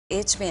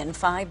It's been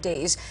 5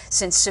 days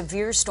since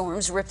severe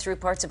storms ripped through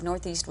parts of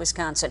northeast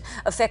Wisconsin,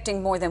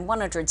 affecting more than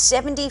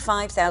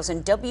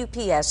 175,000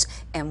 WPS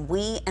and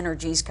We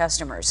Energies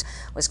customers.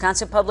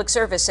 Wisconsin Public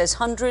Service says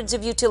hundreds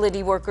of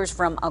utility workers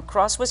from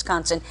across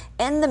Wisconsin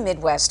and the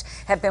Midwest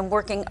have been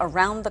working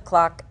around the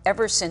clock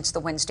ever since the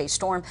Wednesday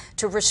storm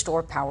to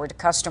restore power to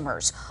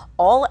customers.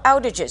 All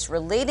outages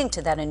relating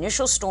to that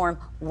initial storm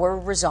were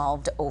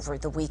resolved over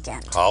the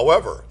weekend.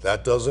 However,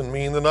 that doesn't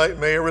mean the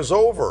nightmare is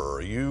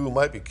over. You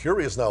might be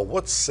curious now,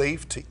 what's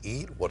safe to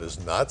eat, what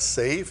is not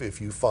safe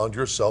if you found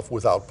yourself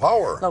without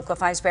power. Local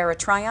 5's Barrett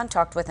Tryon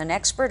talked with an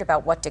expert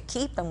about what to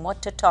keep and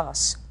what to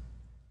toss.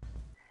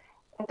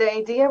 The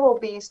idea will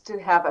be to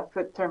have a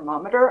food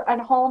thermometer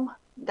at home.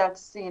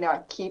 That's,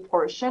 a key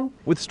portion.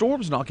 With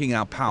storms knocking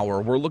out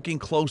power, we're looking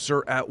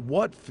closer at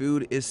what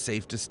food is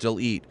safe to still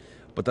eat.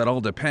 But that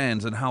all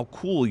depends on how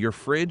cool your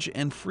fridge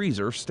and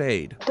freezer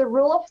stayed. The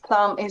rule of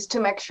thumb is to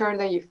make sure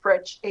that your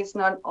fridge is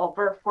not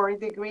over 40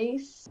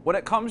 degrees. When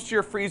it comes to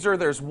your freezer,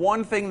 there's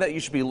one thing that you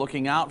should be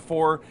looking out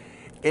for,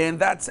 and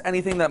that's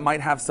anything that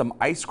might have some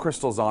ice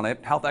crystals on it.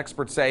 Health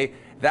experts say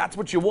that's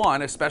what you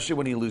want, especially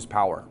when you lose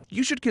power.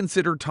 You should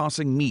consider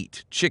tossing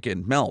meat,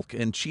 chicken, milk,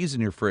 and cheese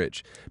in your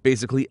fridge,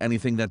 basically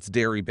anything that's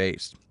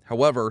dairy-based.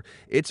 However,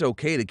 it's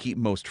okay to keep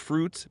most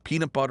fruits,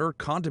 peanut butter,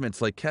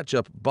 condiments like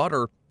ketchup,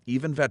 butter,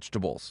 even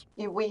vegetables.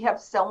 If we have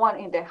someone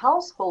in the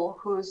household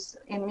whose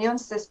immune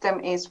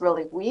system is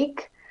really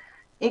weak,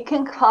 it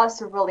can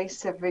cause a really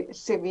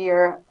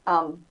severe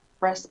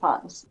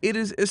response. It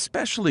is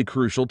especially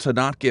crucial to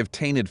not give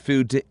tainted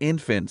food to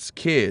infants,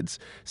 kids.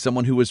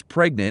 Someone who is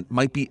pregnant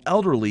might be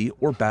elderly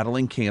or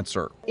battling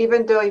cancer.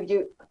 Even though if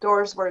your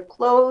doors were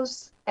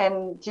closed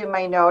and you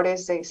may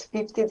notice it's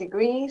 50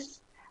 degrees,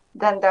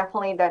 then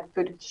definitely that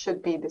food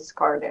should be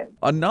discarded.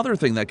 Another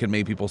thing that can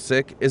make people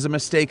sick is a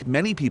mistake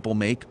many people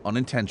make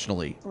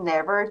unintentionally.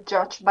 Never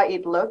judge by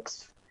its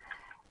looks.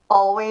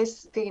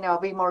 Always, be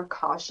more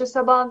cautious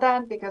about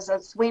that, because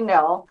as we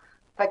know,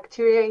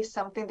 bacteria is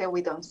something that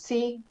we don't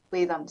see,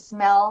 we don't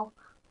smell.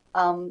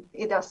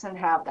 It doesn't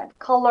have that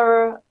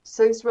color,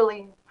 so it's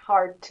really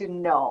hard to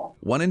know.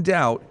 When in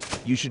doubt,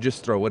 you should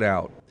just throw it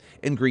out.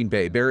 In Green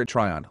Bay, Barrett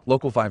Tryon,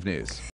 Local 5 News.